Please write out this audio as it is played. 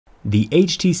The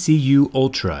HTC U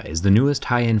Ultra is the newest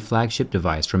high-end flagship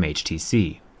device from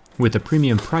HTC, with a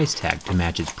premium price tag to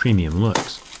match its premium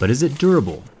looks. But is it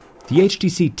durable? The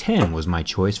HTC 10 was my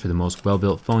choice for the most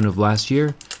well-built phone of last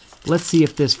year. Let's see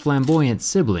if this flamboyant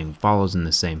sibling follows in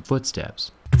the same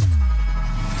footsteps.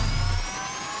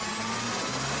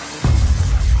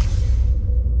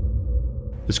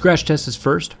 The scratch test is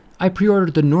first. I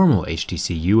pre-ordered the normal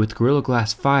HTC U with Gorilla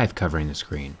Glass 5 covering the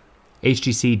screen.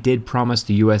 HTC did promise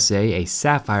the USA a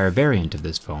sapphire variant of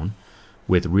this phone,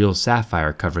 with real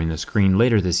sapphire covering the screen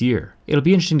later this year. It'll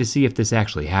be interesting to see if this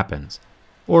actually happens,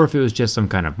 or if it was just some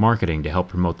kind of marketing to help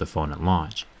promote the phone at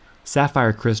launch.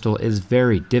 Sapphire crystal is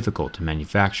very difficult to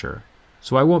manufacture,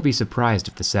 so I won't be surprised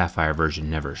if the sapphire version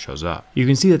never shows up. You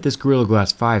can see that this Gorilla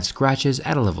Glass 5 scratches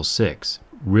at a level 6.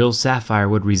 Real sapphire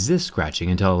would resist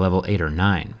scratching until a level 8 or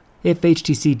 9. If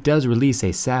HTC does release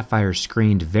a sapphire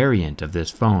screened variant of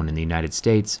this phone in the United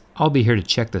States, I'll be here to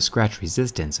check the scratch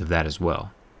resistance of that as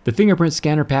well. The fingerprint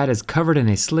scanner pad is covered in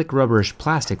a slick rubberish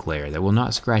plastic layer that will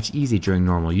not scratch easy during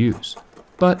normal use,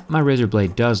 but my razor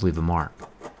blade does leave a mark.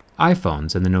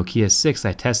 iPhones and the Nokia 6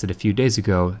 I tested a few days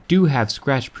ago do have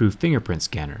scratch-proof fingerprint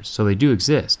scanners, so they do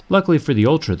exist. Luckily for the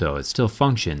Ultra though, it still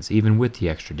functions even with the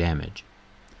extra damage.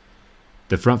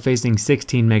 The front-facing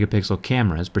 16 megapixel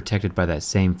camera is protected by that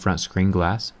same front screen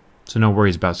glass, so no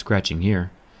worries about scratching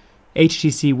here.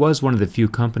 HTC was one of the few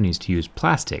companies to use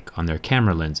plastic on their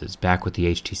camera lenses back with the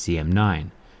HTC M9,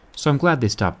 so I'm glad they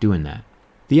stopped doing that.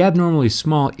 The abnormally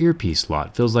small earpiece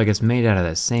slot feels like it's made out of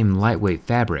that same lightweight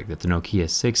fabric that the Nokia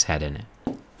 6 had in it.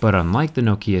 But unlike the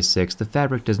Nokia 6, the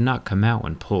fabric does not come out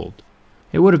when pulled.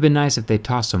 It would have been nice if they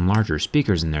tossed some larger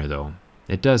speakers in there though.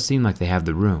 It does seem like they have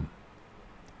the room.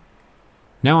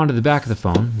 Now onto the back of the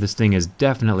phone. This thing is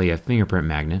definitely a fingerprint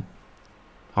magnet.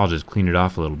 I'll just clean it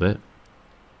off a little bit.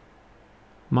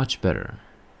 Much better.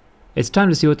 It's time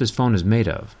to see what this phone is made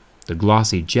of. The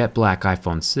glossy jet black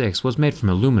iPhone 6 was made from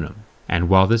aluminum, and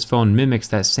while this phone mimics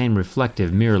that same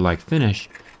reflective mirror-like finish,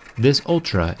 this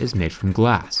Ultra is made from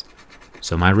glass.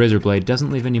 So my razor blade doesn't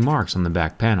leave any marks on the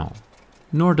back panel,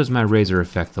 nor does my razor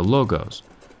affect the logos,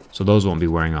 so those won't be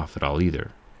wearing off at all either.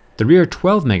 The rear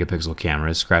 12 megapixel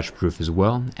camera is scratch proof as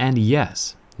well, and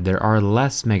yes, there are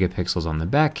less megapixels on the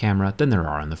back camera than there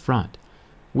are on the front.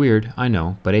 Weird, I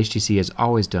know, but HTC has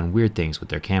always done weird things with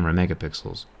their camera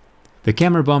megapixels. The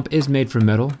camera bump is made from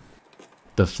metal,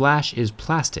 the flash is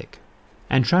plastic,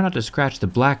 and try not to scratch the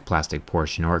black plastic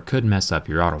portion or it could mess up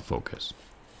your autofocus.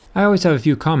 I always have a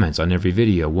few comments on every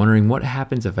video wondering what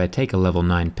happens if I take a level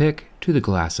 9 pick to the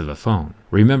glass of a phone.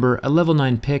 Remember, a level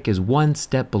 9 pick is one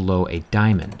step below a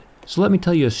diamond. So let me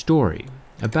tell you a story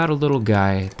about a little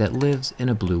guy that lives in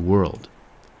a blue world.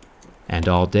 And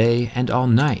all day and all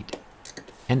night,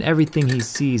 and everything he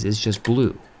sees is just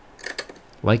blue.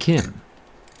 Like him,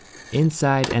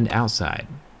 inside and outside.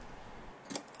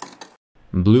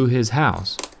 Blue his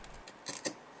house,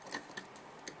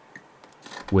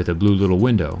 with a blue little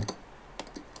window,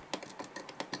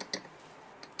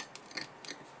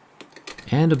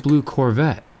 and a blue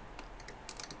Corvette.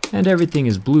 And everything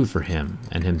is blue for him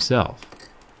and himself.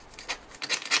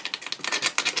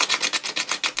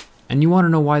 And you want to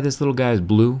know why this little guy is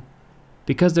blue?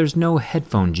 Because there's no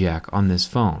headphone jack on this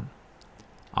phone.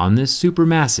 On this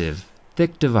supermassive,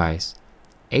 thick device,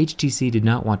 HTC did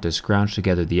not want to scrounge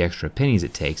together the extra pennies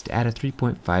it takes to add a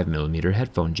 3.5mm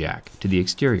headphone jack to the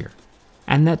exterior.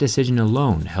 And that decision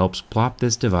alone helps plop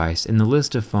this device in the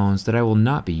list of phones that I will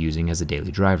not be using as a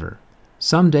daily driver.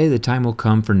 Someday the time will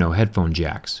come for no headphone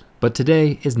jacks, but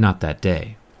today is not that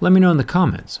day. Let me know in the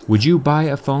comments, would you buy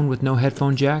a phone with no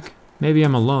headphone jack? Maybe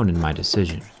I'm alone in my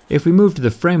decision. If we move to the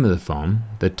frame of the phone,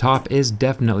 the top is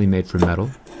definitely made from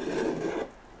metal,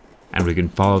 and we can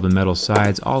follow the metal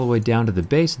sides all the way down to the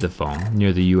base of the phone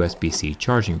near the USB-C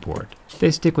charging port. They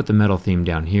stick with the metal theme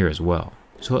down here as well,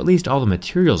 so at least all the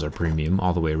materials are premium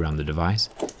all the way around the device.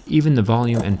 Even the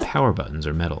volume and power buttons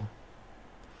are metal.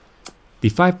 The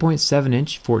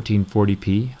 5.7-inch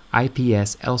 1440p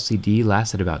IPS LCD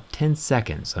lasted about 10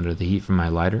 seconds under the heat from my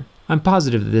lighter. I'm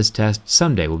positive that this test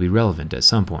someday will be relevant at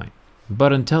some point,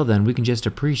 but until then we can just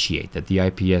appreciate that the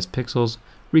IPS pixels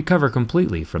recover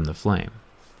completely from the flame.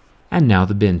 And now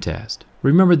the bin test.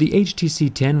 Remember, the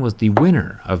HTC 10 was the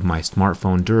winner of my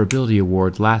Smartphone Durability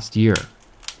Award last year.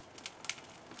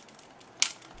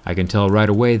 I can tell right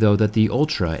away though that the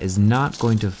Ultra is not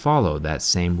going to follow that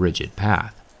same rigid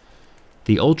path.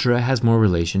 The Ultra has more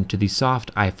relation to the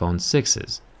soft iPhone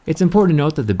 6s. It's important to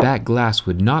note that the back glass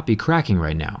would not be cracking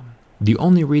right now. The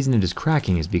only reason it is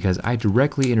cracking is because I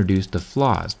directly introduced the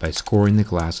flaws by scoring the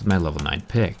glass with my level 9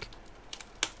 pick.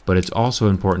 But it's also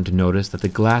important to notice that the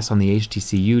glass on the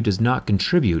HTC U does not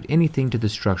contribute anything to the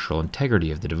structural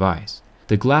integrity of the device.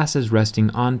 The glass is resting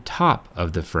on top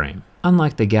of the frame,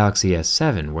 unlike the Galaxy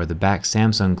S7 where the back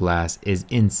Samsung glass is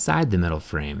inside the metal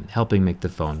frame, helping make the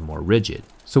phone more rigid.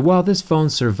 So while this phone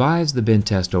survives the bend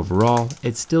test overall,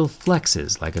 it still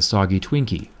flexes like a soggy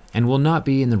Twinkie and will not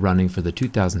be in the running for the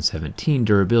 2017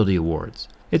 Durability Awards.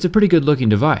 It's a pretty good looking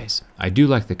device. I do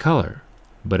like the color,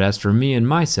 but as for me and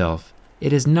myself,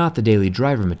 it is not the daily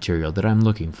driver material that I'm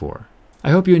looking for.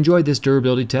 I hope you enjoyed this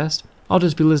durability test. I'll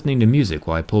just be listening to music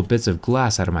while I pull bits of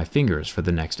glass out of my fingers for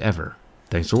the next ever.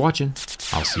 Thanks for watching.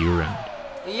 I'll see you around.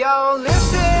 Yo,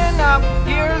 listen up,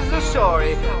 here's the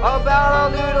story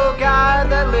about a little guy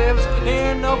that lives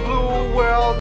in a blue world.